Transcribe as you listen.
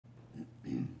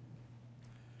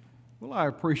Well, I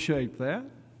appreciate that.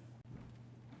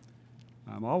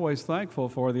 I'm always thankful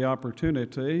for the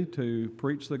opportunity to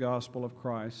preach the gospel of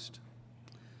Christ.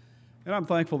 And I'm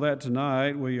thankful that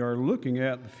tonight we are looking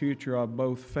at the future of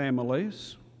both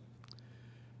families.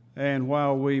 And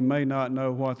while we may not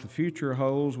know what the future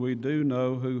holds, we do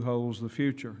know who holds the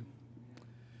future.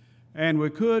 And we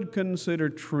could consider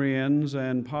trends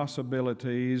and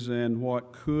possibilities and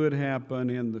what could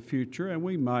happen in the future, and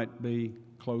we might be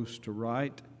close to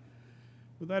right.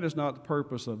 But that is not the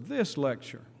purpose of this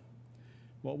lecture.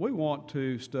 What we want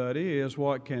to study is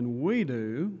what can we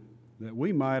do that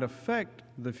we might affect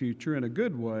the future in a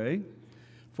good way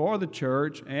for the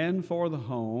church and for the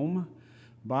home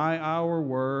by our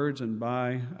words and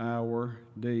by our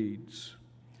deeds.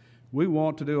 We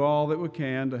want to do all that we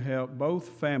can to help both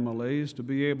families to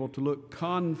be able to look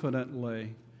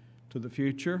confidently to the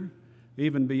future,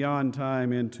 even beyond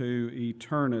time into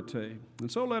eternity.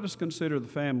 And so let us consider the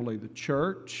family, the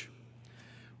church.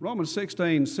 Romans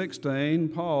 16:16,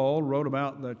 Paul wrote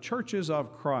about the churches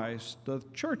of Christ. The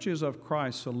churches of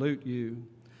Christ salute you.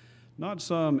 Not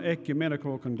some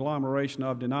ecumenical conglomeration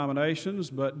of denominations,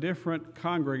 but different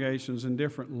congregations in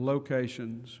different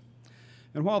locations.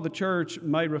 And while the church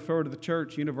may refer to the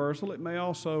church universal, it may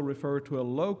also refer to a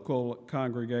local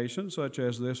congregation such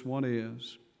as this one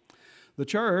is. The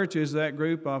church is that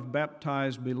group of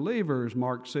baptized believers,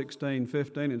 Mark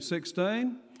 16:15 and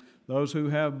 16, those who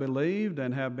have believed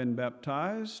and have been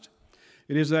baptized.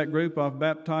 It is that group of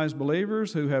baptized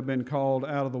believers who have been called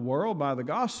out of the world by the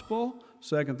gospel,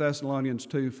 2 Thessalonians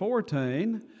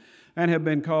 2:14, and have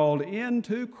been called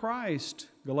into Christ,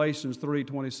 Galatians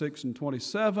 3:26 and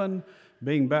 27,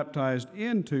 being baptized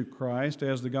into Christ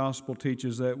as the gospel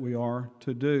teaches that we are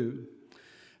to do.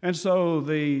 And so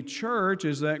the church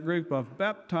is that group of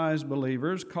baptized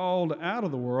believers called out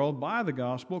of the world by the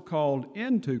gospel, called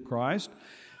into Christ,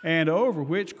 and over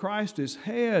which Christ is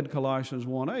head, Colossians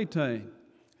 1:18.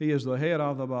 He is the head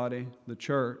of the body, the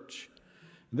church.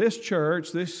 This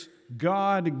church, this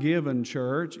God-given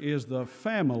church, is the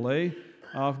family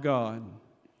of God.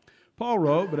 Paul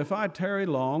wrote, "But if I tarry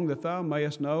long, that thou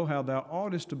mayest know how thou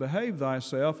oughtest to behave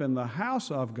thyself in the house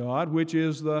of God, which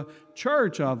is the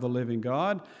church of the living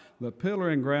God, the pillar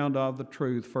and ground of the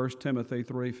truth," 1 Timothy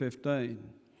 3:15.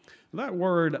 That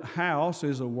word house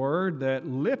is a word that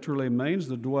literally means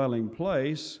the dwelling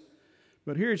place,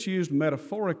 but here it's used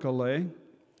metaphorically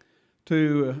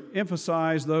to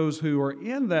emphasize those who are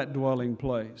in that dwelling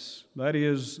place. That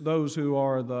is, those who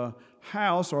are the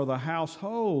house or the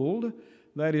household,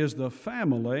 that is the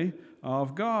family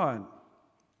of God.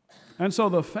 And so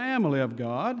the family of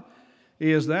God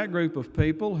is that group of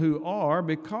people who are,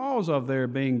 because of their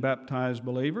being baptized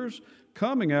believers,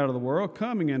 coming out of the world,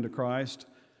 coming into Christ,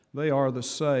 they are the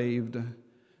saved.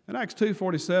 And Acts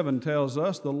 2:47 tells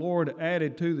us the Lord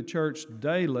added to the church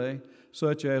daily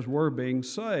such as were being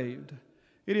saved.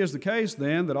 It is the case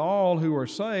then that all who are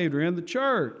saved are in the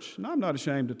church. And I'm not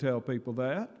ashamed to tell people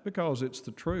that because it's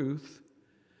the truth.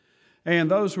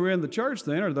 And those who are in the church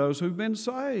then are those who've been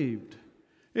saved.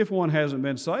 If one hasn't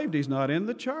been saved, he's not in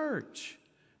the church.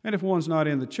 And if one's not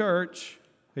in the church,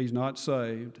 he's not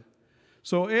saved.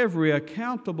 So every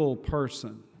accountable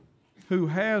person who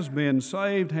has been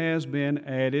saved has been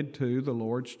added to the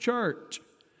Lord's church.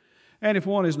 And if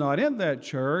one is not in that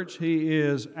church, he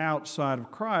is outside of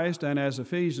Christ, and as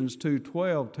Ephesians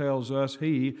 2:12 tells us,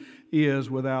 he is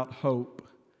without hope.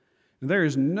 And there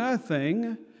is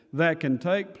nothing that can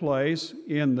take place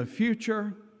in the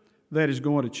future that is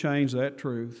going to change that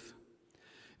truth.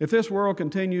 If this world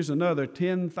continues another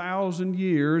 10,000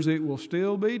 years, it will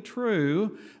still be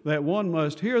true that one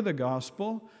must hear the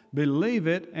gospel, believe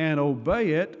it, and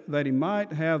obey it, that he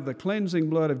might have the cleansing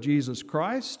blood of Jesus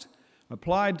Christ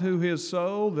applied to his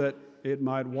soul, that it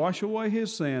might wash away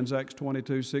his sins, Acts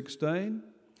 22:16,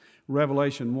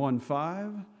 Revelation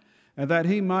 1:5, and that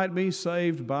he might be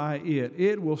saved by it.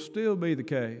 It will still be the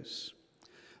case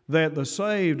that the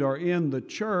saved are in the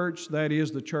church, that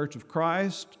is the church of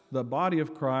Christ, the body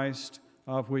of Christ,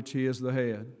 of which he is the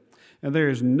head. And there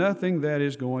is nothing that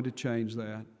is going to change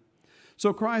that.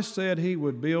 So Christ said he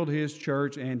would build his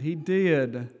church, and he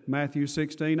did. Matthew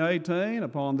 16:18,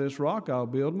 upon this rock I'll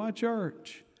build my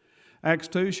church. Acts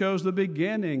 2 shows the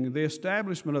beginning, the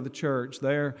establishment of the church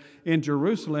there in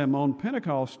Jerusalem on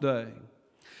Pentecost Day.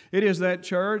 It is that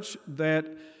church that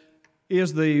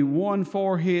is the one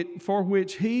for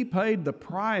which he paid the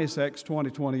price, Acts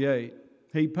 20:28.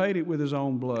 He paid it with his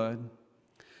own blood.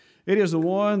 It is the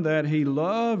one that he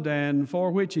loved and for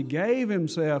which he gave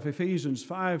himself, Ephesians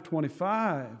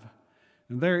 5:25.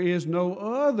 And there is no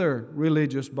other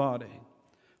religious body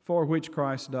for which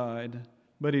Christ died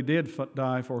but He did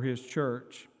die for His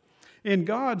church. In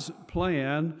God's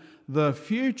plan, the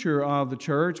future of the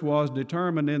church was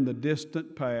determined in the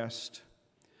distant past.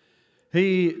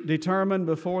 He determined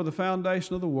before the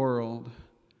foundation of the world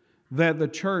that the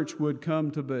church would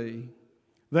come to be,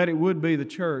 that it would be the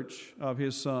church of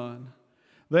His Son,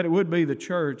 that it would be the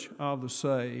church of the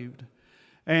saved.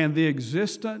 And the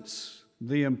existence,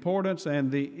 the importance,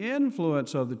 and the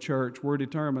influence of the church were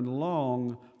determined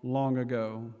long, long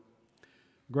ago.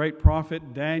 Great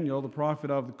prophet Daniel, the prophet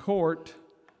of the court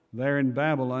there in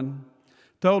Babylon,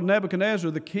 told Nebuchadnezzar,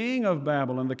 the king of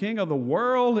Babylon, the king of the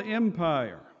world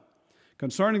empire,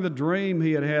 concerning the dream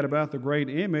he had had about the great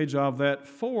image of that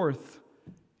fourth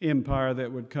empire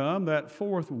that would come, that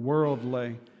fourth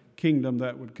worldly kingdom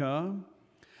that would come.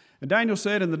 And Daniel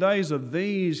said, in the days of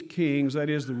these kings, that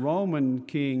is the Roman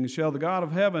kings, shall the God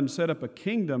of heaven set up a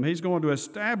kingdom. He's going to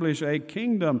establish a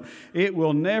kingdom. It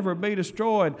will never be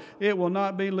destroyed. It will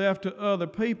not be left to other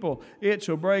people. It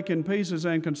shall break in pieces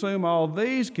and consume all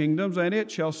these kingdoms, and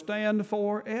it shall stand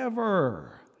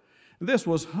forever. This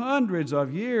was hundreds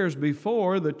of years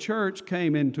before the church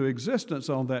came into existence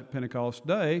on that Pentecost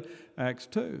day, Acts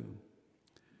 2.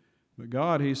 But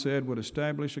God, He said, would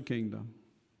establish a kingdom.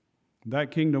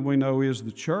 That kingdom we know is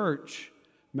the church,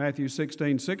 Matthew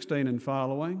 16:16 and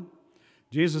following.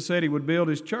 Jesus said He would build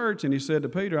His church, and He said to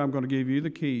Peter, I'm going to give you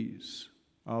the keys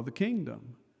of the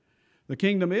kingdom. The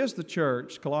kingdom is the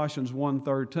church, Colossians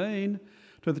 1:13.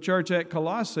 To the church at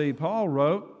Colossae, Paul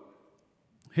wrote,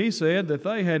 he said that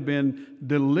they had been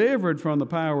delivered from the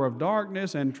power of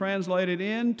darkness and translated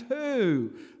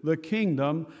into the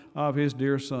kingdom of His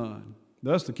dear Son.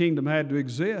 Thus the kingdom had to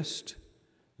exist.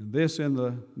 This in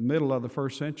the middle of the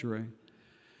first century.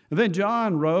 And then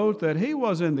John wrote that he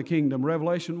was in the kingdom,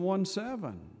 Revelation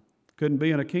 1:7. Couldn't be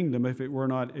in a kingdom if it were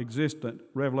not existent,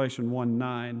 Revelation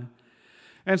 1:9.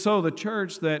 And so the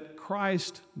church that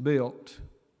Christ built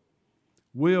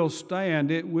will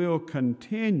stand, it will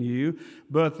continue,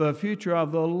 but the future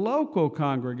of the local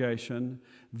congregation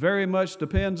very much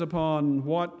depends upon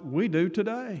what we do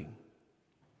today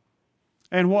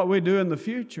and what we do in the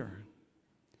future.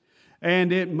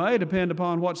 And it may depend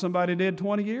upon what somebody did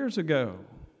 20 years ago.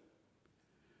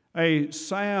 A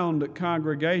sound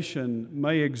congregation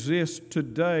may exist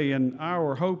today, and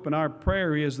our hope and our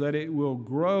prayer is that it will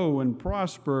grow and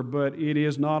prosper, but it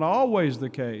is not always the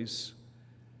case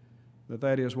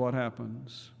that is what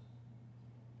happens.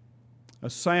 A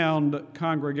sound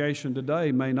congregation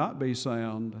today may not be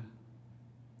sound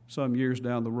some years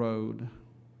down the road.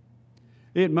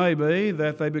 It may be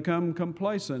that they become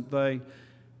complacent. They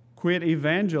quit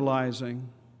evangelizing.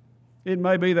 It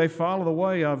may be they follow the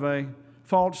way of a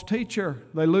false teacher.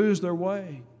 They lose their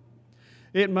way.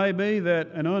 It may be that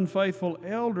an unfaithful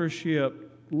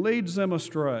eldership leads them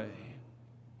astray.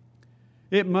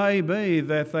 It may be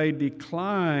that they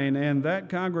decline and that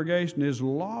congregation is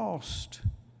lost,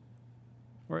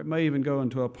 or it may even go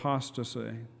into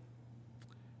apostasy.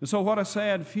 And so what a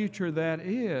sad future that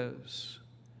is.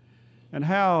 And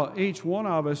how each one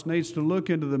of us needs to look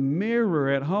into the mirror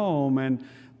at home and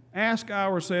ask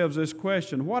ourselves this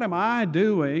question: what am I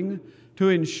doing to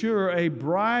ensure a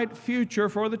bright future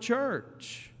for the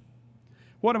church?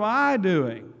 What am I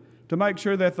doing to make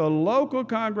sure that the local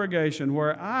congregation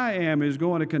where I am is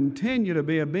going to continue to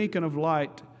be a beacon of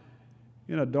light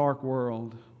in a dark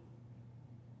world?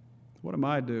 What am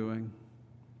I doing?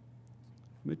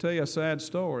 Let me tell you a sad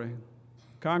story.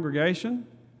 Congregation,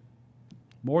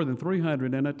 more than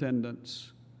 300 in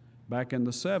attendance back in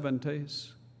the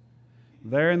 70s,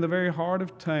 there in the very heart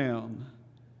of town.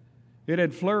 It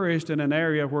had flourished in an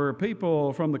area where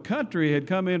people from the country had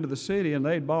come into the city and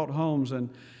they'd bought homes and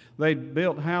they'd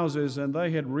built houses and they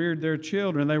had reared their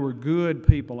children. They were good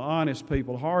people, honest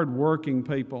people, hard-working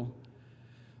people.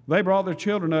 They brought their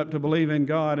children up to believe in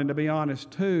God and to be honest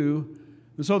too.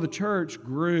 And so the church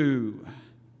grew.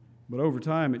 But over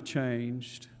time it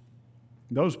changed.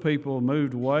 Those people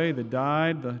moved away, they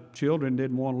died, the children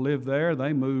didn't want to live there,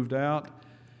 they moved out,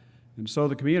 and so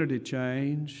the community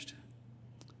changed.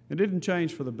 It didn't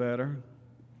change for the better,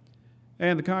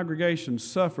 and the congregation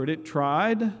suffered. It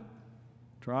tried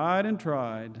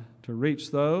to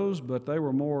reach those, but they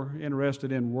were more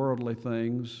interested in worldly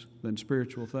things than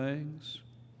spiritual things.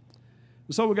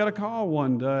 And so we got a call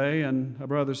one day, and a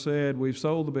brother said, we've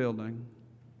sold the building.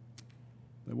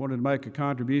 They wanted to make a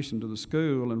contribution to the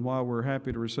school, and while we're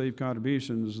happy to receive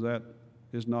contributions, that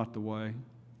is not the way.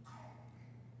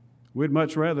 We'd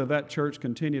much rather that church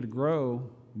continue to grow,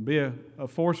 be a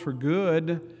force for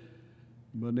good,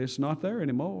 but it's not there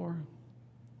anymore.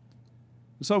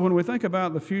 So when we think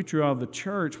about the future of the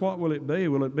church, what will it be?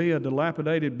 Will it be a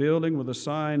dilapidated building with a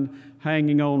sign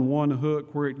hanging on one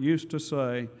hook where it used to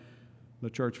say, the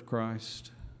Church of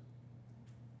Christ?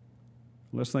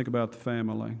 Let's think about the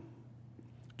family.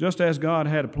 Just as God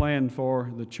had a plan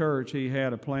for the church, He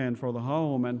had a plan for the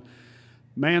home. And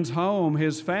man's home,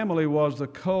 his family, was the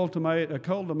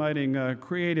culminating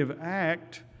creative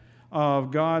act of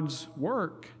God's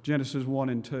work, Genesis 1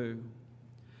 and 2.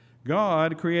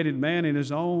 God created man in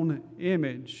His own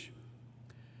image,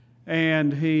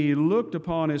 and He looked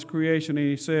upon His creation and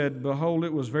He said, behold,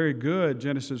 it was very good,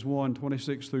 Genesis 1,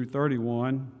 26 through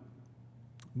 31,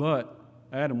 but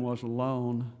Adam was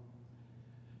alone.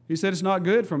 He said it's not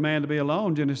good for man to be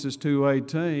alone, Genesis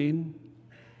 2:18.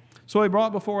 So He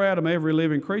brought before Adam every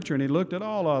living creature, and He looked at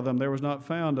all of them. There was not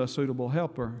found a suitable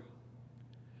helper.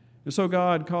 And so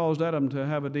God caused Adam to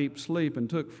have a deep sleep and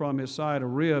took from his side a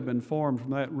rib and formed from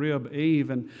that rib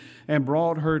Eve and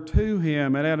brought her to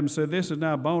him. And Adam said, this is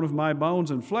now bone of my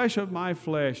bones and flesh of my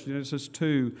flesh. Genesis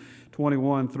 2,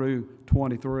 21 through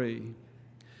 23.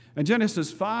 And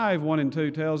Genesis 5, 1 and 2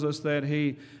 tells us that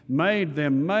He made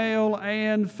them male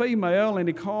and female, and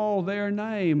He called their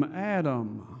name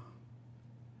Adam.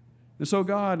 And so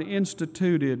God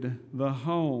instituted the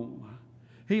home.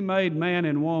 He made man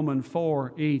and woman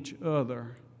for each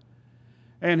other.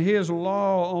 And His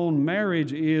law on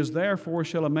marriage is, therefore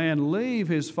shall a man leave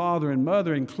his father and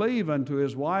mother and cleave unto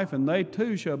his wife, and they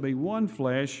two shall be one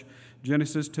flesh,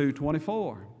 Genesis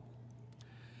 2:24.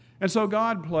 And so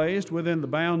God placed within the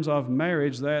bounds of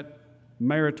marriage that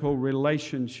marital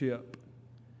relationship.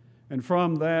 And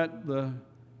from that, the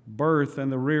birth and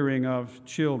the rearing of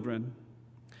children.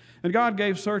 And God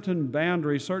gave certain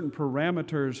boundaries, certain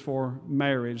parameters for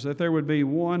marriage, that there would be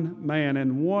one man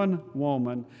and one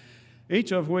woman,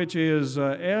 each of which is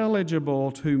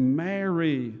eligible to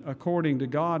marry according to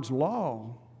God's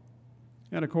law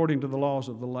and according to the laws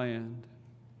of the land.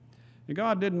 And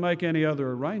God didn't make any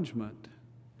other arrangement.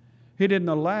 He didn't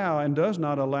allow and does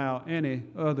not allow any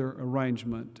other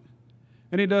arrangement.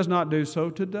 And He does not do so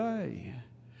today.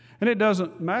 And it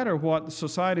doesn't matter what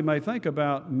society may think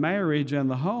about marriage and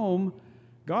the home.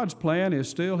 God's plan is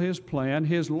still His plan.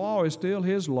 His law is still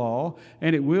His law,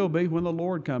 and it will be when the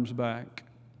Lord comes back.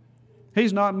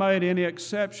 He's not made any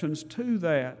exceptions to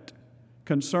that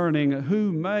concerning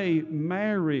who may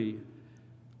marry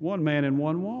one man and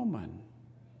one woman.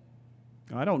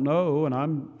 I don't know, and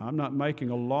I'm not making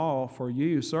a law for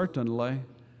you, certainly,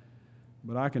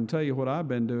 but I can tell you what I've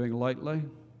been doing lately.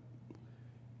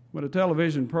 When a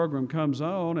television program comes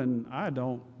on, and I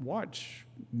don't watch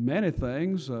many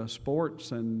things,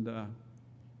 sports and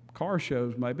car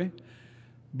shows maybe,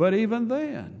 but even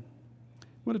then,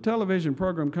 when a television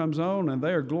program comes on and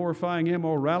they are glorifying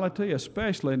immorality,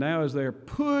 especially now as they're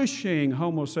pushing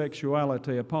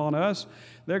homosexuality upon us,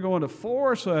 they're going to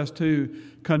force us to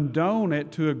condone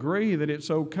it, to agree that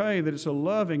it's okay, that it's a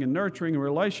loving and nurturing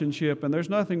relationship, and there's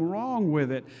nothing wrong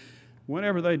with it.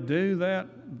 Whenever they do that,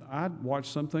 I'd watch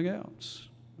something else.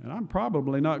 And I'm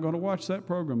probably not going to watch that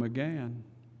program again.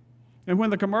 And when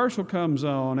the commercial comes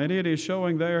on, and it is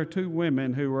showing there two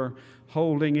women who are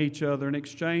holding each other and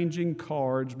exchanging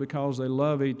cards because they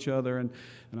love each other. And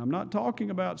I'm not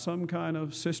talking about some kind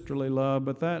of sisterly love,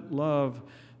 but that love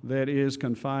that is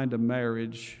confined to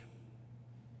marriage.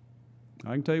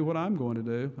 I can tell you what I'm going to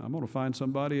do. I'm going to find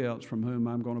somebody else from whom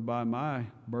I'm going to buy my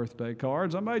birthday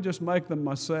cards. I may just make them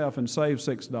myself and save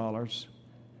 $6.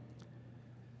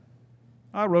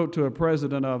 I wrote to a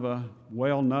president of a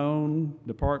well-known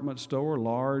department store,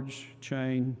 large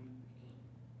chain,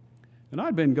 and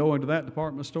I'd been going to that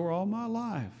department store all my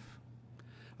life.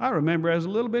 I remember as a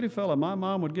little bitty fella, my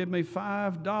mom would give me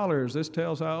 $5. This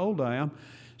tells how old I am.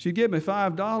 She'd give me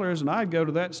 $5, and I'd go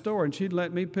to that store, and she'd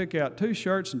let me pick out 2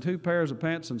 shirts and 2 pairs of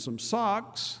pants and some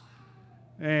socks,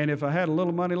 and if I had a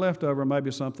little money left over,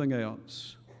 maybe something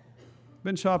else.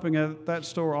 Been shopping at that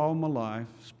store all my life,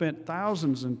 spent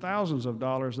thousands and thousands of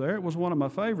dollars there. It was one of my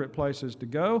favorite places to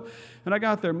go, and I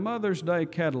got their Mother's Day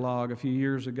catalog a few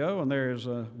years ago, and there's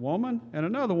a woman and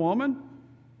another woman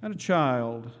and a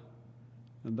child,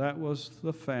 and that was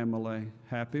the family.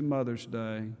 Happy Mother's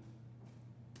Day.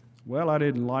 Well, I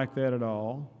didn't like that at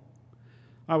all.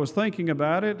 I was thinking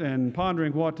about it and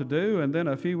pondering what to do, and then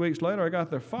a few weeks later I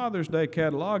got their Father's Day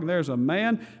catalog, and there's a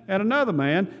man and another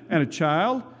man and a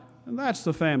child, and that's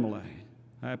the family.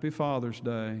 Happy Father's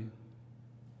Day.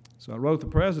 So I wrote the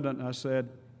president and I said,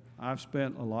 I've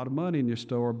spent a lot of money in your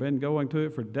store, been going to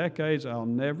it for decades. I'll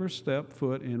never step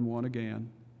foot in one again.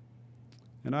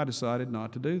 And I decided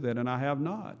not to do that, and I have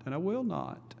not, and I will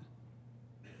not.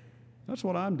 That's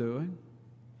what I'm doing.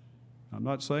 I'm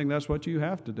not saying that's what you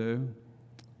have to do.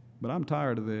 but I'm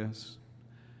tired of this.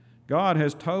 God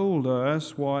has told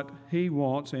us what He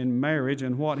wants in marriage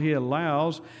and what He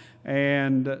allows,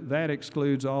 and that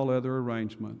excludes all other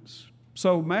arrangements.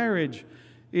 So marriage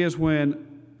is when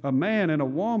a man and a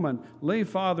woman leave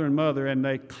father and mother, and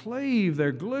they cleave,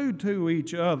 they're glued to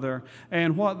each other.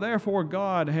 And what therefore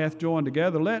God hath joined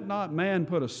together, let not man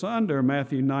put asunder,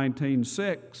 Matthew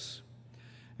 19:6.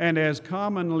 And as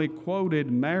commonly quoted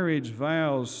marriage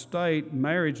vows state,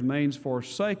 marriage means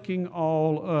forsaking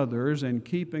all others and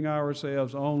keeping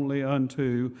ourselves only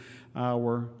unto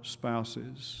our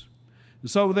spouses.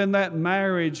 So then that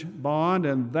marriage bond,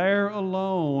 and there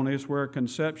alone is where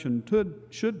conception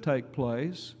should take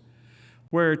place,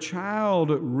 where child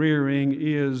rearing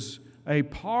is a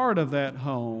part of that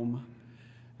home.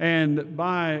 And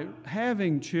by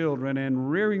having children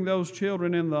and rearing those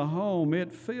children in the home,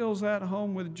 it fills that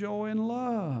home with joy and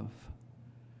love.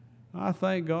 I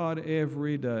thank God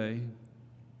every day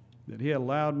that He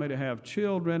allowed me to have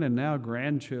children and now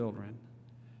grandchildren.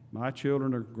 My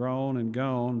children are grown and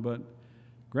gone, but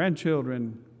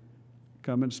grandchildren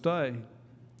come and stay.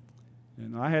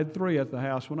 And I had 3 at the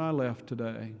house when I left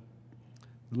today.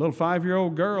 The little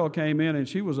 5-year-old girl came in, and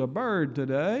she was a bird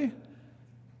today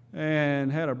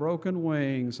and had a broken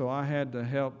wing, so I had to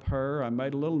help her. I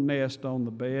made a little nest on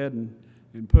the bed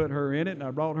and put her in it, and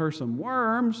I brought her some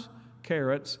worms,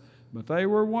 carrots, but they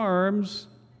were worms,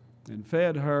 and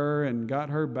fed her and got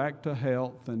her back to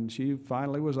health, and she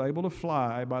finally was able to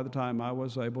fly by the time I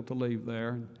was able to leave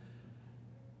there.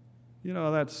 You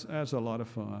know, that's a lot of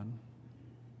fun,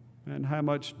 and how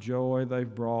much joy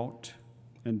they've brought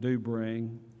and do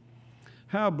bring.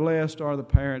 How blessed are the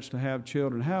parents to have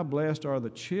children. How blessed are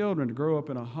the children to grow up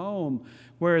in a home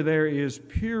where there is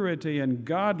purity and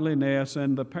godliness,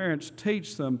 and the parents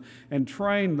teach them and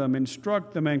train them,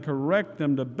 instruct them and correct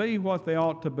them to be what they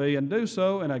ought to be, and do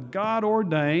so in a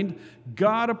God-ordained,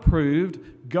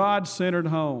 God-approved, God-centered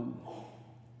home.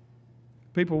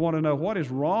 People want to know what is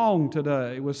wrong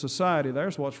today with society.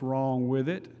 There's what's wrong with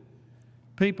it.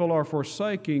 People are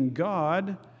forsaking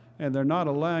God, and they're not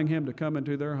allowing Him to come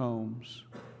into their homes.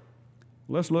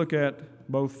 Let's look at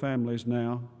both families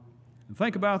now and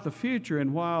think about the future.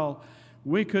 And while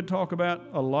we could talk about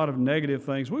a lot of negative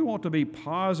things, we want to be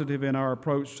positive in our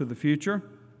approach to the future.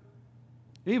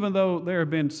 Even though there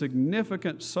have been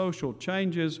significant social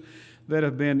changes that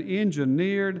have been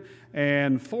engineered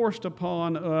and forced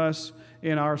upon us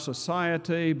in our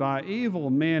society by evil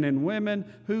men and women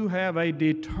who have a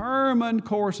determined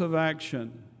course of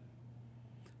action,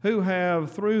 who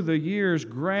have through the years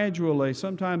gradually,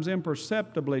 sometimes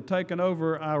imperceptibly, taken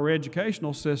over our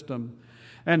educational system.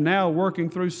 And now working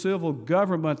through civil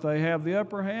government, they have the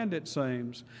upper hand, it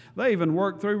seems. They even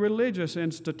work through religious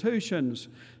institutions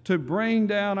to bring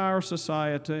down our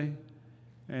society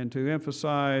and to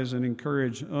emphasize and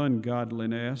encourage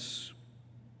ungodliness.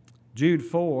 Jude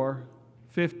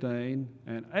 4:15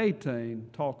 and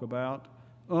 18 talk about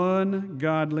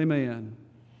ungodly men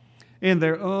in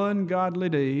their ungodly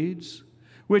deeds,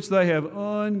 which they have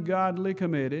ungodly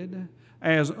committed,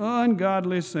 as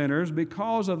ungodly sinners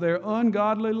because of their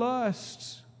ungodly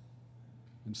lusts.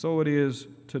 And so it is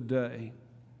today.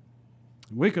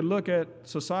 We could look at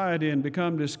society and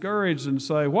become discouraged and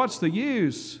say, what's the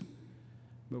use?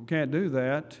 But we can't do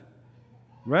that.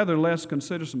 Rather, let's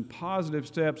consider some positive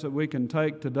steps that we can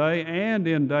take today and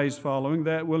in days following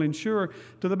that will ensure,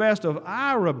 to the best of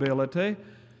our ability,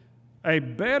 a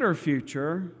better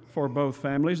future for both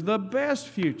families, the best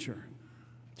future.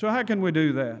 So how can we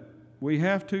do that? We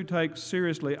have to take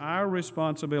seriously our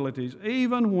responsibilities,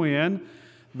 even when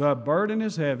the burden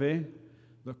is heavy,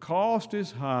 the cost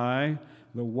is high,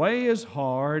 the way is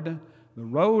hard, the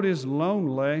road is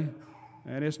lonely,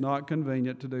 and it's not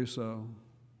convenient to do so.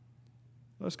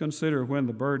 Let's consider when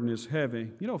the burden is heavy.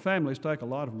 You know, families take a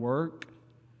lot of work.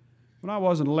 When I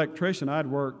was an electrician, I'd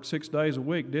work 6 days a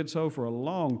week, did so for a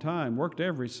long time, worked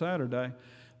every Saturday.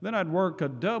 Then I'd work a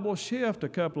double shift a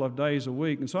couple of days a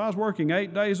week. And so I was working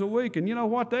 8 days a week. And you know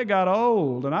what? They got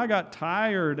old, and I got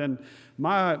tired, and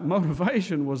my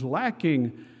motivation was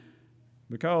lacking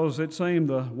because it seemed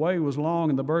the way was long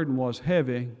and the burden was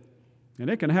heavy. And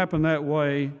it can happen that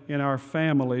way in our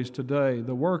families today.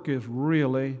 The work is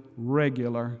really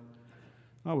regular.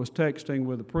 I was texting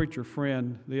with a preacher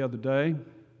friend the other day,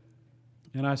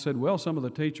 and I said, well, some of the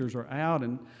teachers are out,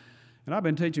 and I've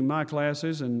been teaching my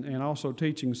classes and also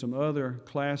teaching some other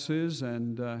classes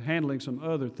and handling some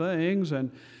other things.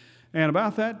 And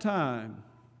about that time,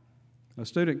 a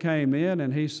student came in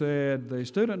and he said, the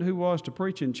student who was to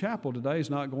preach in chapel today is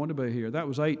not going to be here. That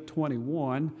was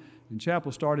 8:21, and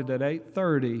chapel started at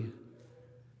 8:30.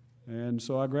 And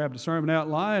so I grabbed a sermon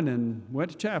outline and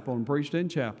went to chapel and preached in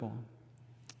chapel.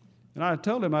 And I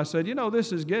told him, I said,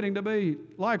 this is getting to be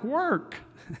like work.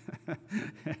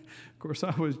 Of course,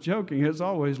 I was joking. It's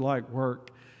always like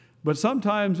work. But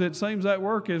sometimes it seems that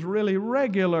work is really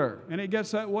regular, and it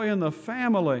gets that way in the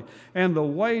family, and the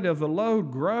weight of the load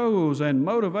grows, and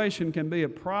motivation can be a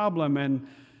problem, and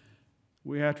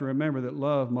we have to remember that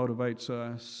love motivates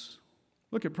us.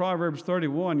 Look at Proverbs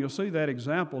 31. You'll see that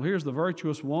example. Here's the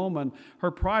virtuous woman.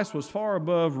 Her price was far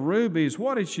above rubies.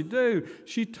 What did she do?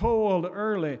 She toiled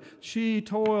early. She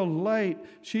toiled late.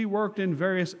 She worked in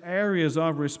various areas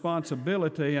of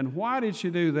responsibility. And why did she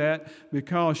do that?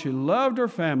 Because she loved her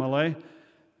family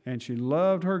and she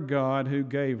loved her God who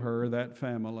gave her that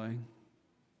family.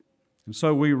 And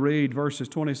so we read verses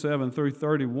 27 through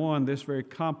 31, this very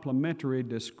complimentary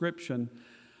description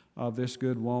of this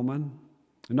good woman.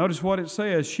 And notice what it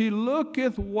says. She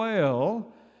looketh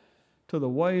well to the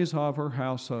ways of her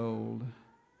household,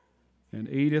 and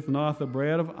eateth not the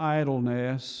bread of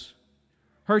idleness.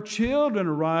 Her children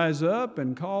arise up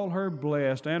and call her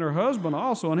blessed, and her husband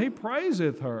also, and he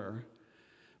praiseth her.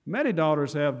 Many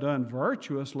daughters have done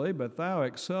virtuously, but thou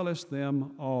excellest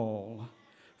them all.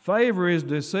 Favor is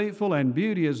deceitful, and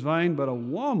beauty is vain, but a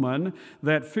woman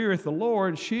that feareth the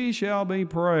Lord, she shall be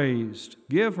praised.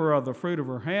 Give her of the fruit of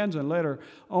her hands, and let her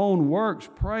own works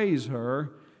praise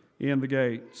her in the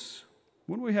gates.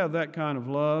 When we have that kind of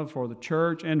love for the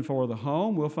church and for the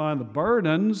home, we'll find the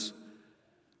burdens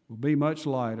will be much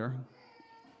lighter,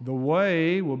 the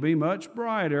way will be much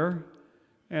brighter,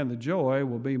 and the joy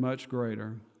will be much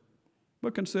greater.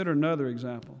 But consider another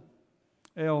example.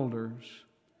 Elders.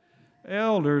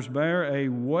 Elders bear a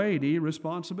weighty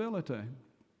responsibility.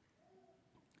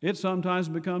 It sometimes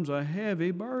becomes a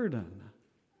heavy burden.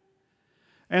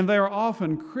 And they are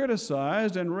often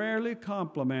criticized and rarely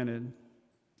complimented.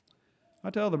 I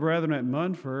tell the brethren at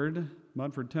Munford,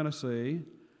 Tennessee,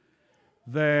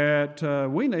 that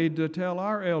we need to tell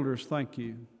our elders thank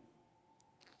you.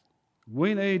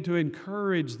 We need to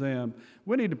encourage them.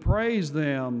 We need to praise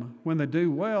them when they do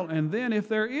well. And then if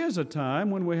there is a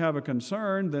time when we have a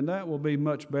concern, then that will be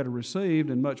much better received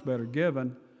and much better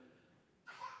given.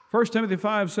 1 Timothy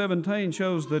 5:17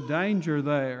 shows the danger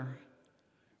there.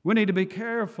 We need to be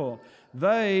careful.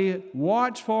 They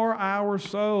watch for our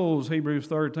souls, Hebrews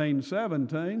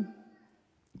 13:17.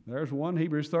 There's one,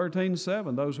 Hebrews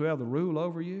 13:7, those who have the rule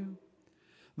over you.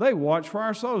 They watch for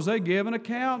our souls. They give an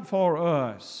account for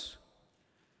us.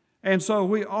 And so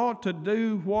we ought to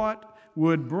do what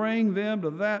would bring them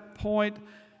to that point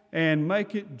and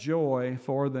make it joy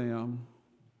for them.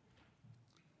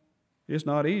 It's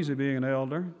not easy being an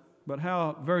elder, but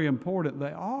how very important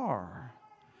they are.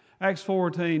 Acts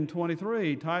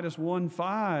 14:23, Titus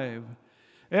 1:5.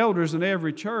 Elders in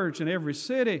every church, in every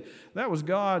city, that was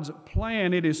God's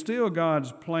plan. It is still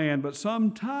God's plan, but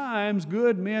sometimes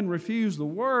good men refuse the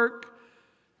work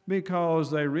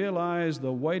because they realize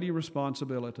the weighty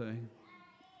responsibility.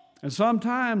 And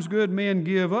sometimes good men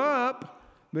give up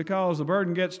because the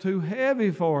burden gets too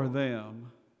heavy for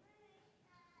them.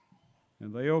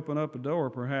 And they open up a door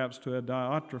perhaps to a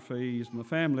Diotrephes, and the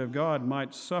family of God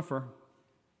might suffer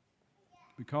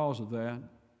because of that.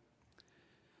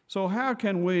 So how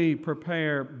can we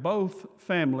prepare both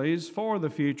families for the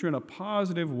future in a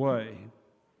positive way?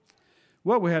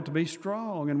 Well, we have to be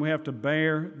strong, and we have to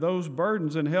bear those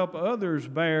burdens and help others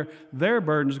bear their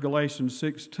burdens, Galatians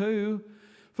 6:2.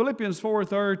 Philippians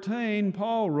 4:13,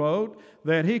 Paul wrote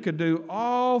that he could do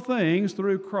all things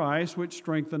through Christ which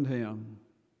strengthened him.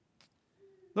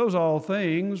 Those all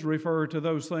things refer to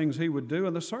those things he would do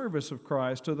in the service of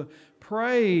Christ, to the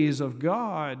praise of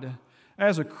God.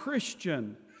 As a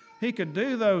Christian, he could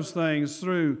do those things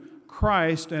through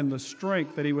Christ and the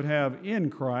strength that he would have in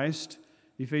Christ,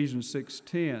 Ephesians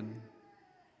 6:10.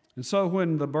 And so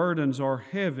when the burdens are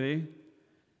heavy,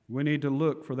 we need to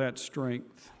look for that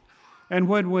strength. And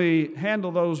when we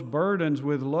handle those burdens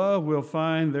with love, we'll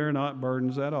find they're not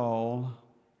burdens at all.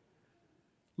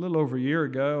 A little over a year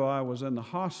ago, I was in the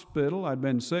hospital. I'd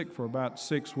been sick for about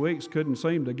 6 weeks, couldn't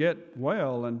seem to get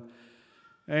well.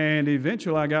 And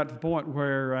eventually I got to the point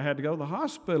where I had to go to the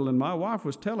hospital, and my wife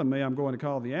was telling me I'm going to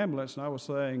call the ambulance, and I was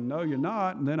saying, no, you're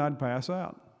not, and then I'd pass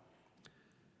out.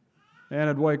 And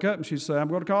I'd wake up, and she'd say, I'm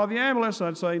going to call the ambulance.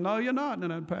 I'd say, no, you're not, and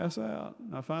then I'd pass out.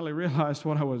 And I finally realized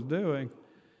what I was doing,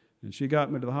 and she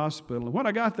got me to the hospital. And when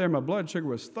I got there, my blood sugar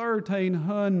was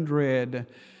 1,300.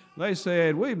 They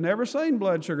said, we've never seen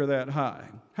blood sugar that high.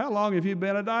 How long have you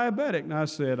been a diabetic? And I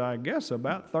said, I guess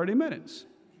about 30 minutes.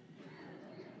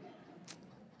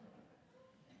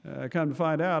 Come to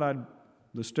find out,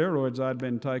 the steroids I'd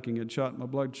been taking had shot my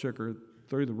blood sugar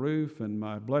through the roof, and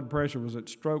my blood pressure was at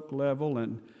stroke level,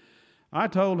 and I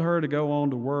told her to go on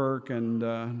to work, and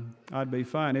I'd be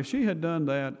fine. If she had done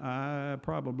that, I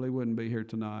probably wouldn't be here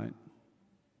tonight.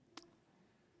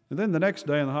 And then the next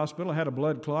day in the hospital, I had a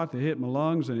blood clot that hit my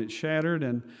lungs, and it shattered,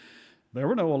 and there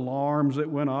were no alarms that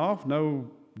went off, no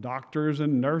doctors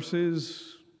and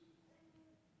nurses.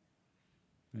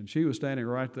 And she was standing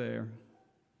right there.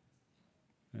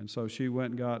 And so she went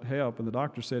and got help, and the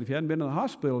doctor said, if you hadn't been in the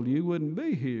hospital, you wouldn't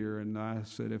be here. And I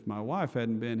said, if my wife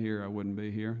hadn't been here, I wouldn't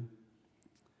be here.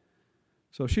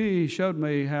 So she showed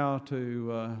me how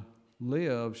to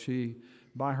live. She,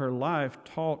 by her life,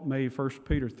 taught me, 1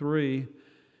 Peter 3,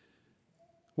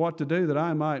 what to do that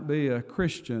I might be a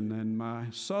Christian, and my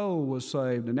soul was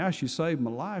saved. And now she saved my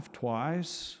life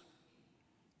twice.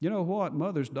 You know what?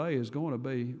 Mother's Day is going to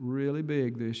be really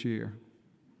big this year.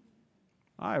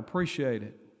 I appreciate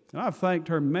it. And I've thanked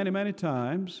her many, many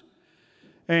times.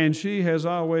 And she has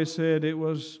always said it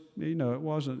was, it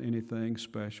wasn't anything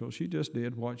special. She just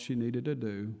did what she needed to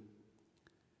do.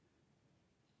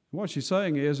 What she's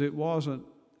saying is it wasn't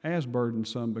as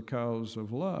burdensome because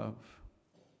of love.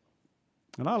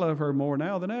 And I love her more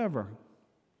now than ever.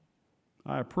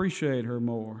 I appreciate her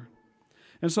more.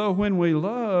 And so when we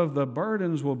love, the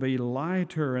burdens will be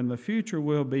lighter and the future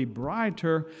will be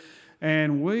brighter,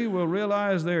 and we will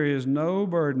realize there is no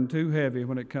burden too heavy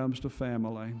when it comes to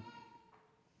family.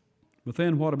 But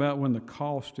then what about when the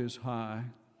cost is high?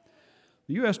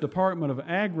 The U.S. Department of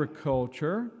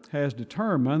Agriculture has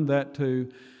determined that to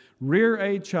rear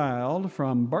a child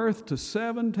from birth to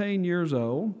 17 years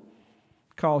old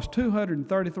costs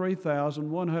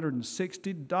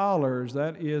 $233,160.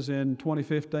 That is in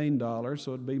 2015 dollars,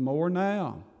 so it'd be more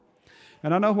now.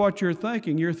 And I know what you're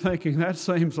thinking. You're thinking that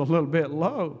seems a little bit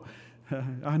low.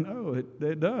 I know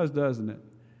it does, doesn't it?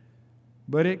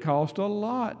 But it costs a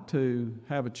lot to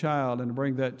have a child and to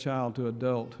bring that child to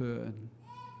adulthood.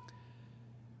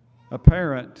 A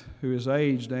parent who is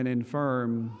aged and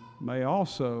infirm may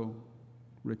also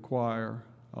require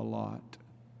a lot.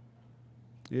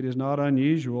 It is not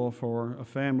unusual for a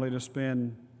family to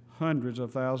spend hundreds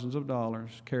of thousands of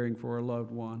dollars caring for a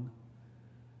loved one,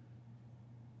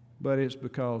 but it's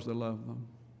because they love them.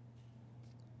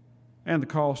 And the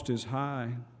cost is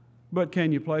high. But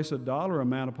can you place a dollar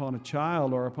amount upon a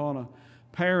child or upon a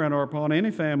parent or upon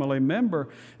any family member?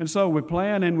 And so we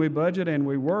plan and we budget and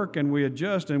we work and we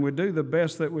adjust and we do the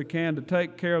best that we can to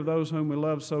take care of those whom we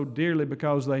love so dearly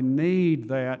because they need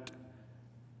that,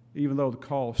 even though the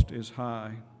cost is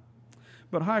high.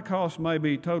 But high cost may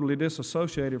be totally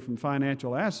disassociated from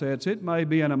financial assets. It may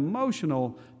be an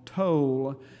emotional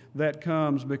toll that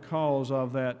comes because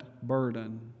of that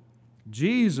burden.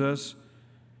 Jesus,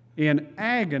 in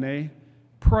agony,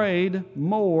 prayed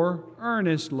more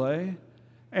earnestly,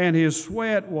 and his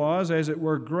sweat was, as it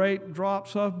were, great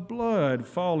drops of blood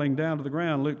falling down to the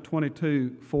ground, Luke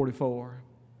 22:44.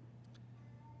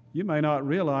 You may not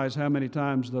realize how many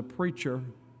times the preacher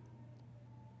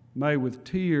may with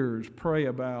tears pray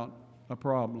about a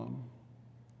problem.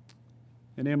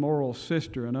 An immoral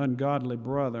sister, an ungodly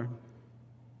brother,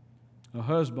 a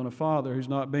husband, a father who's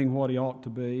not being what he ought to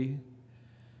be,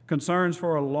 concerns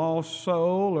for a lost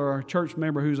soul or a church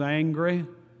member who's angry,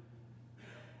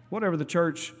 whatever the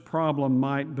church problem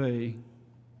might be.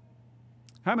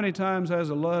 How many times has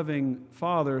a loving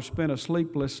father spent a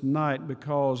sleepless night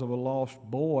because of a lost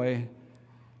boy,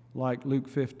 like Luke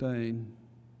 15?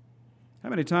 How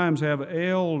many times have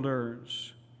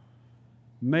elders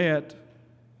met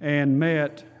and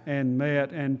met and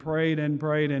met and prayed and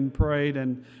prayed and prayed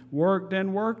and worked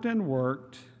and worked and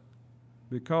worked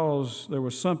because there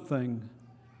was something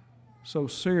so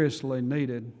seriously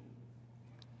needed?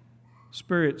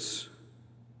 Spirits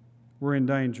were in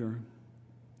danger.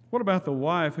 What about the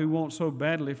wife who wants so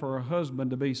badly for her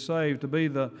husband to be saved, to be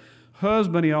the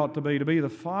husband he ought to be the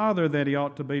father that he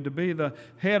ought to be the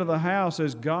head of the house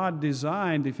as God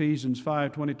designed, Ephesians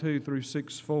 5:22 through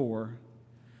 6:4.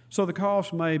 So the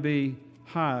cost may be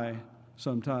high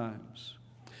sometimes.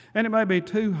 And it may be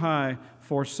too high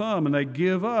for some, and they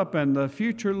give up, and the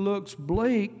future looks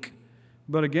bleak.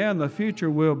 But again, the future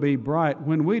will be bright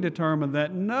when we determine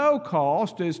that no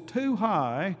cost is too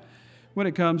high when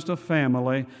it comes to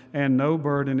family, and no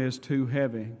burden is too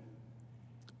heavy.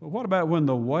 But what about when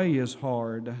the way is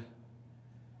hard?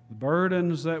 The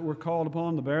burdens that we're called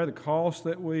upon to bear, the costs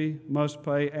that we must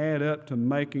pay add up to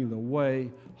making the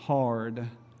way hard.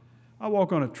 I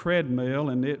walk on a treadmill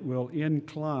and it will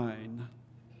incline.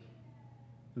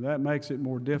 That makes it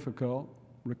more difficult,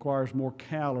 requires more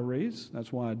calories.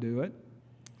 That's why I do it.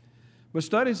 But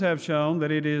studies have shown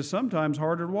that it is sometimes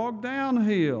harder to walk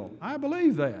downhill. I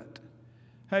believe that.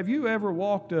 Have you ever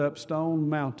walked up Stone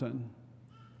Mountain?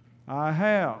 I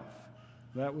have.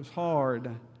 That was hard,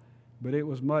 but it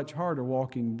was much harder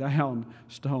walking down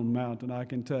Stone Mountain, I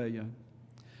can tell you.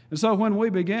 And so when we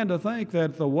begin to think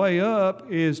that the way up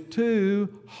is too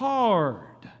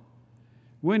hard,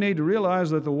 we need to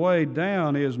realize that the way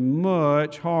down is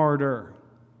much harder.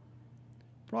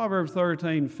 Proverbs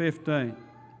 13:15.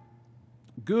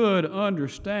 Good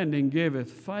understanding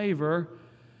giveth favor,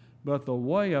 but the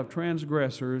way of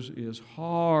transgressors is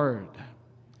hard.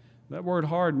 That word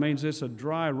hard means it's a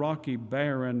dry, rocky,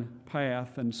 barren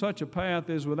path, and such a path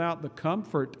is without the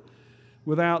comfort,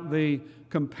 without the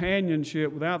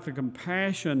companionship, without the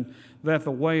compassion that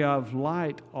the way of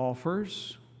light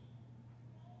offers.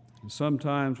 And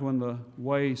sometimes when the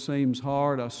way seems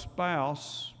hard, a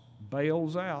spouse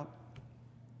bails out.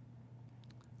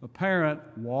 A parent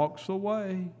walks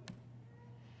away.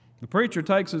 The preacher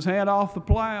takes his hand off the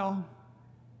plow.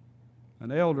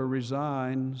 An elder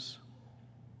resigns.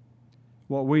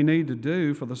 What we need to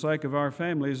do for the sake of our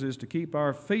families is to keep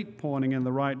our feet pointing in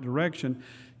the right direction,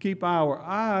 keep our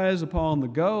eyes upon the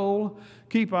goal,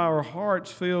 keep our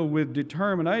hearts filled with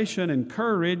determination and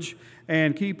courage,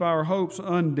 and keep our hopes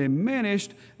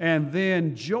undiminished, and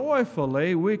then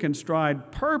joyfully we can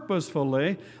stride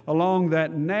purposefully along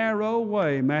that narrow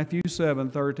way, Matthew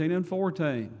 7:13 and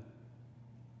 14.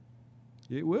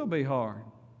 It will be hard,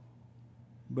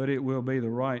 but it will be the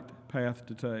right path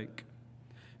to take.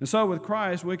 And so with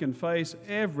Christ, we can face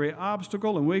every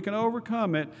obstacle and we can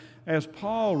overcome it. As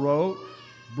Paul wrote,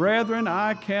 "Brethren,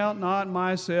 I count not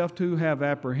myself to have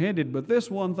apprehended, but this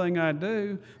one thing I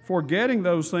do, forgetting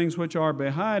those things which are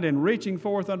behind and reaching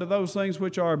forth unto those things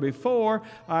which are before,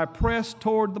 I press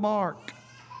toward the mark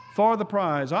for the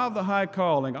prize of the high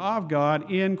calling of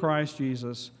God in Christ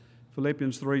Jesus."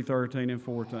 Philippians 3:13 and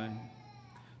 14.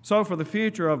 So for the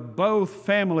future of both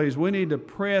families, we need to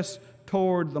press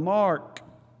toward the mark.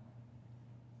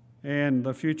 And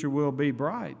the future will be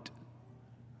bright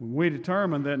when we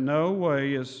determine that no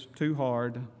way is too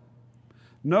hard,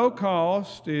 no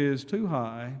cost is too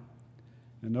high,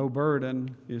 and no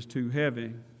burden is too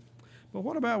heavy. But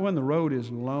what about when the road is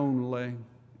lonely?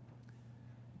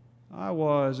 I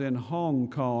was in Hong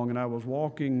Kong and I was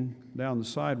walking down the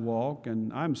sidewalk,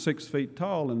 and I'm 6 feet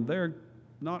tall and they're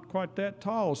not quite that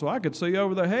tall, so I could see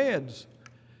over their heads.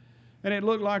 And it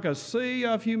looked like a sea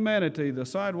of humanity. The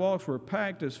sidewalks were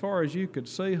packed as far as you could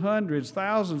see, hundreds,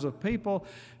 thousands of people.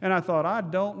 And I thought, I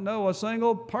don't know a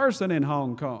single person in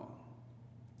Hong Kong.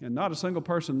 And not a single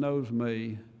person knows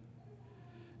me.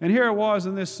 And here I was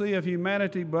in this sea of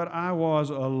humanity, but I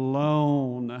was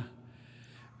alone.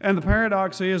 And the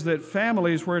paradox is that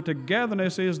families where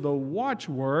togetherness is the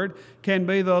watchword can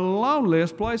be the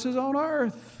loneliest places on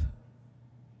earth.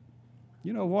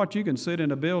 You know what? You can sit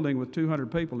in a building with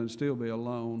 200 people and still be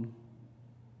alone.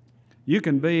 You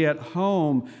can be at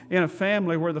home in a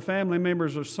family where the family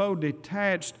members are so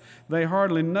detached they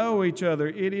hardly know each other.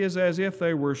 It is as if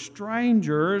they were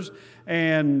strangers,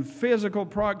 and physical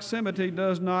proximity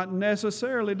does not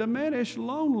necessarily diminish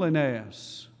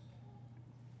loneliness.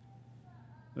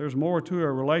 There's more to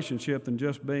a relationship than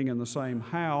just being in the same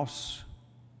house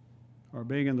or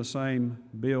being in the same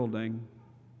building.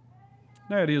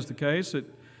 Now, it is the case that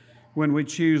when we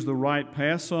choose the right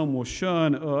path, some will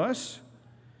shun us.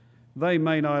 They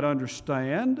may not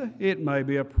understand. It may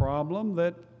be a problem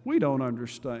that we don't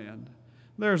understand.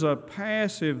 There's a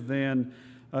passive, then,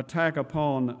 attack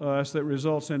upon us that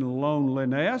results in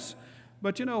loneliness.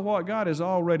 But you know what? God has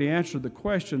already answered the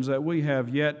questions that we have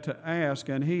yet to ask,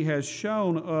 and He has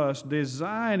shown us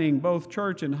designing both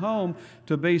church and home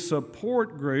to be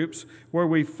support groups where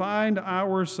we find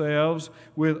ourselves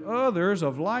with others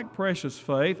of like precious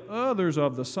faith, others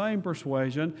of the same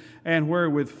persuasion, and where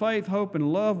with faith, hope,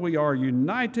 and love we are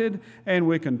united and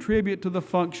we contribute to the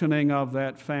functioning of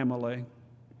that family.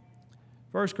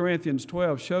 1 Corinthians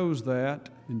 12 shows that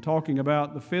in talking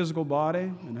about the physical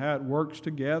body and how it works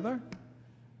together.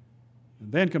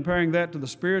 And then comparing that to the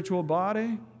spiritual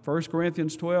body, 1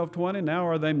 Corinthians 12:20, now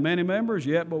are they many members,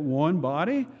 yet but one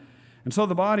body? And so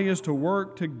the body is to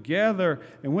work together,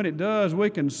 and when it does, we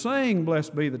can sing,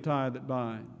 "Blessed be the tie that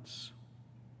binds."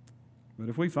 But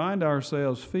if we find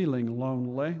ourselves feeling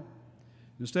lonely,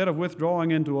 instead of withdrawing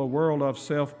into a world of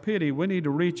self-pity, we need to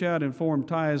reach out and form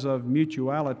ties of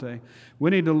mutuality.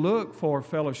 We need to look for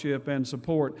fellowship and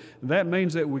support. That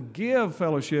means that we give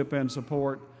fellowship and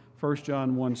support, 1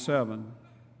 John 1:7.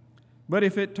 But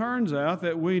if it turns out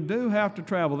that we do have to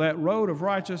travel that road of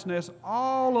righteousness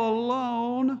all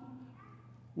alone,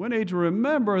 we need to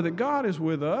remember that God is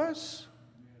with us.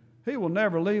 He will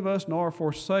never leave us nor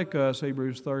forsake us,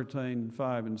 Hebrews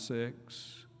 13:5 and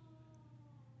 6.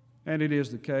 And it is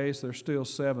the case, there's still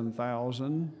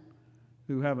 7,000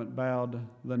 who haven't bowed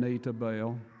the knee to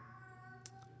Baal.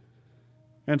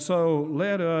 And so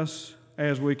let us,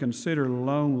 as we consider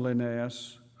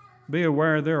loneliness, be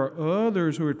aware there are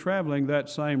others who are traveling that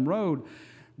same road.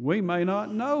 We may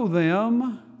not know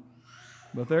them,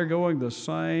 but they're going the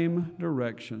same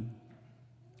direction.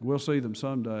 We'll see them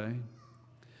someday.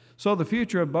 So the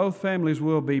future of both families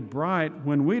will be bright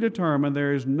when we determine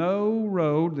there is no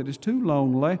road that is too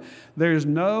lonely, there is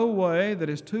no way that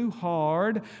is too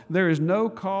hard, there is no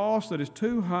cost that is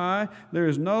too high, there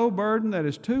is no burden that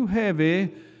is too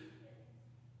heavy,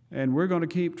 and we're going to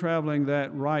keep traveling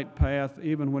that right path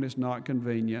even when it's not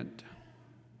convenient.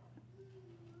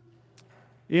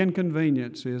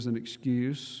 Inconvenience is an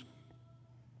excuse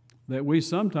that we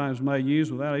sometimes may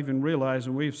use without even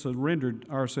realizing we've surrendered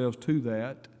ourselves to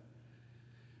that.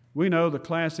 We know the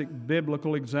classic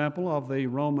biblical example of the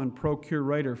Roman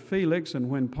procurator Felix, and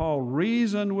when Paul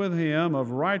reasoned with him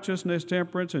of righteousness,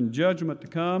 temperance, and judgment to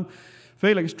come,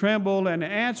 Felix trembled and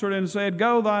answered and said,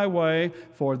 "Go thy way,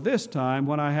 for this time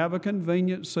when I have a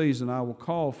convenient season I will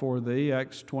call for thee,"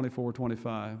 Acts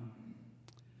 24:25.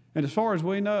 And as far as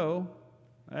we know,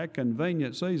 that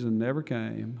convenient season never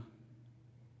came.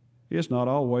 It's not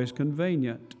always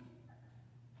convenient.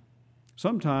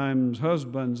 Sometimes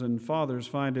husbands and fathers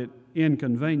find it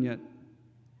inconvenient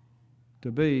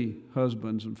to be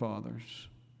husbands and fathers,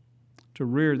 to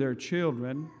rear their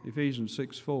children, Ephesians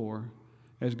 6:4,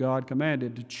 as God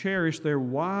commanded, to cherish their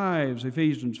wives,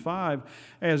 Ephesians 5,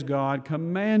 as God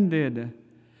commanded.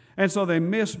 And so they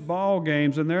miss ball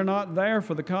games and they're not there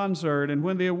for the concert. And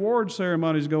when the award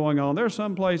ceremony is going on, they're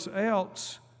someplace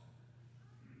else.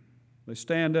 They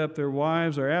stand up their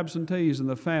wives, their absentees in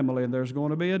the family, and there's going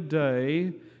to be a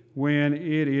day when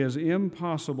it is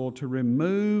impossible to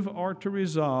remove or to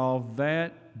resolve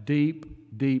that deep,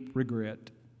 deep regret.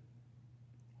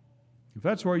 If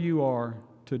that's where you are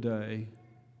today,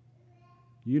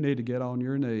 you need to get on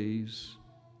your knees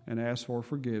and ask for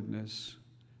forgiveness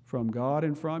from God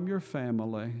and from your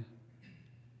family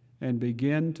and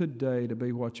begin today to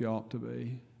be what you ought to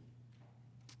be.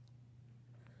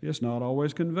 It's not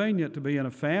always convenient to be in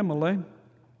a family,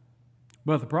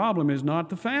 but the problem is not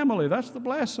the family. That's the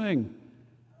blessing.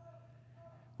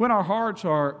 When our hearts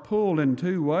are pulled in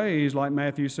two ways, like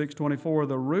Matthew 6:24,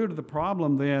 the root of the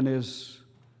problem then is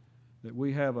that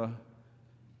we have a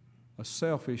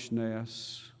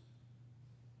selfishness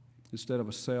instead of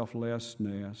a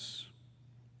selflessness.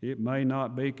 It may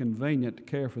not be convenient to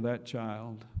care for that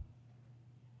child,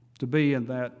 to be in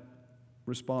that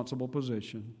responsible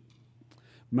position.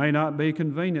 May not be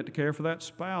convenient to care for that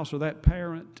spouse or that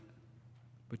parent.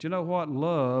 But you know what?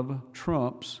 Love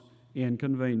trumps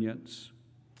inconvenience.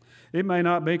 It may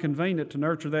not be convenient to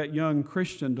nurture that young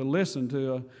Christian, to listen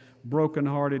to a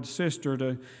broken-hearted sister,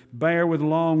 to bear with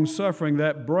long suffering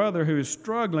that brother who is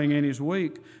struggling and is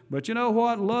weak. But you know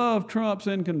what? Love trumps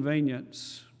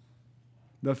inconvenience.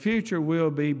 The future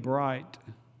will be bright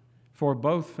for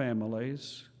both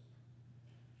families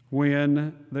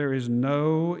when there is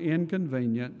no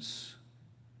inconvenience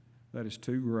that is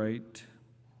too great,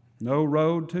 no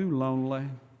road too lonely,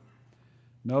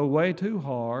 no way too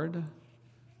hard,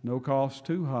 no cost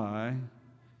too high,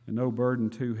 and no burden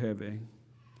too heavy.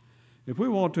 If we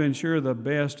want to ensure the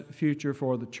best future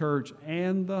for the church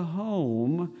and the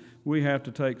home, we have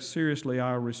to take seriously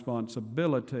our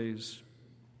responsibilities.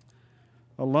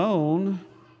 Alone,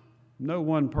 no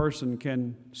one person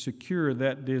can secure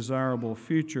that desirable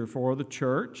future for the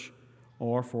church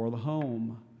or for the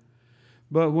home.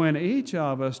 But when each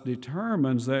of us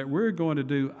determines that we're going to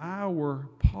do our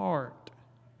part,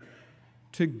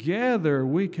 together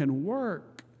we can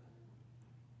work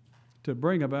to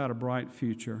bring about a bright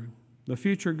future, the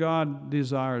future God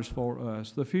desires for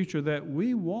us, the future that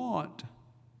we want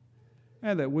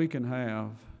and that we can have.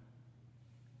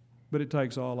 But it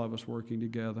takes all of us working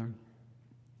together.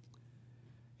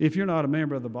 If you're not a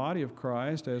member of the body of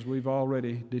Christ, as we've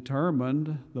already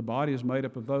determined, the body is made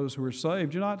up of those who are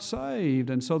saved. You're not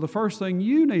saved. And so the first thing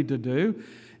you need to do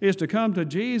is to come to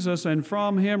Jesus and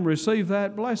from Him receive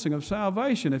that blessing of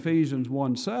salvation, Ephesians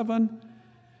 1:7.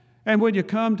 And when you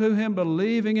come to Him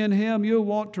believing in Him, you'll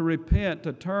want to repent,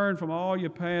 to turn from all your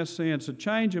past sins, to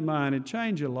change your mind and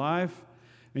change your life.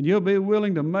 And you'll be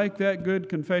willing to make that good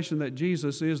confession that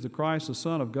Jesus is the Christ, the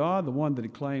Son of God, the one that He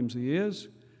claims He is.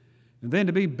 And then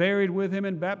to be buried with Him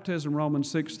in baptism,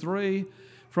 Romans 6:3,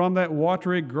 from that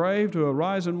watery grave to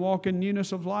arise and walk in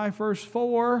newness of life, verse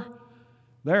 4,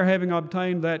 there having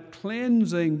obtained that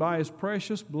cleansing by His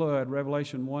precious blood,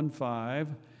 Revelation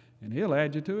 1:5, and He'll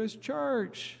add you to His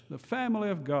church, the family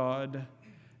of God.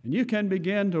 And you can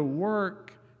begin to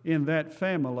work in that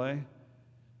family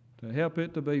to help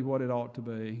it to be what it ought to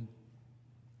be.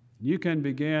 You can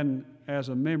begin as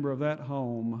a member of that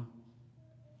home,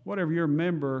 whatever your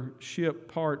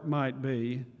membership part might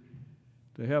be,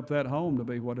 to help that home to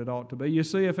be what it ought to be. You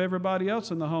see, if everybody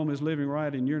else in the home is living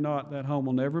right and you're not, that home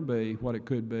will never be what it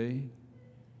could be.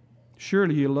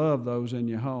 Surely you love those in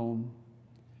your home.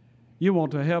 You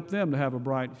want to help them to have a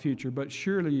bright future, but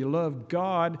surely you love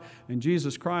God and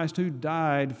Jesus Christ who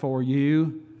died for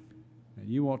you,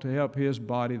 and you want to help His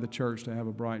body, the church, to have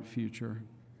a bright future.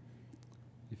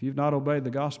 If you've not obeyed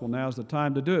the gospel, now's the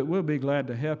time to do it. We'll be glad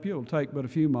to help you. It'll take but a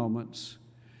few moments.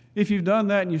 If you've done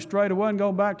that and you strayed away and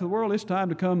gone back to the world, it's time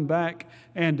to come back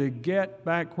and to get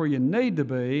back where you need to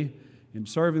be in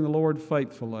serving the Lord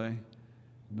faithfully,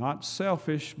 not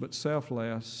selfish but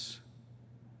selfless,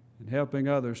 and helping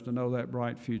others to know that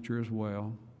bright future as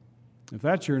well. If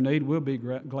that's your need, we'll be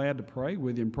glad to pray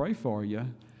with you and pray for you.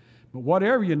 But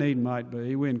whatever your need might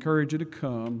be, we encourage you to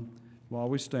come while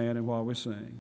we stand and while we sing.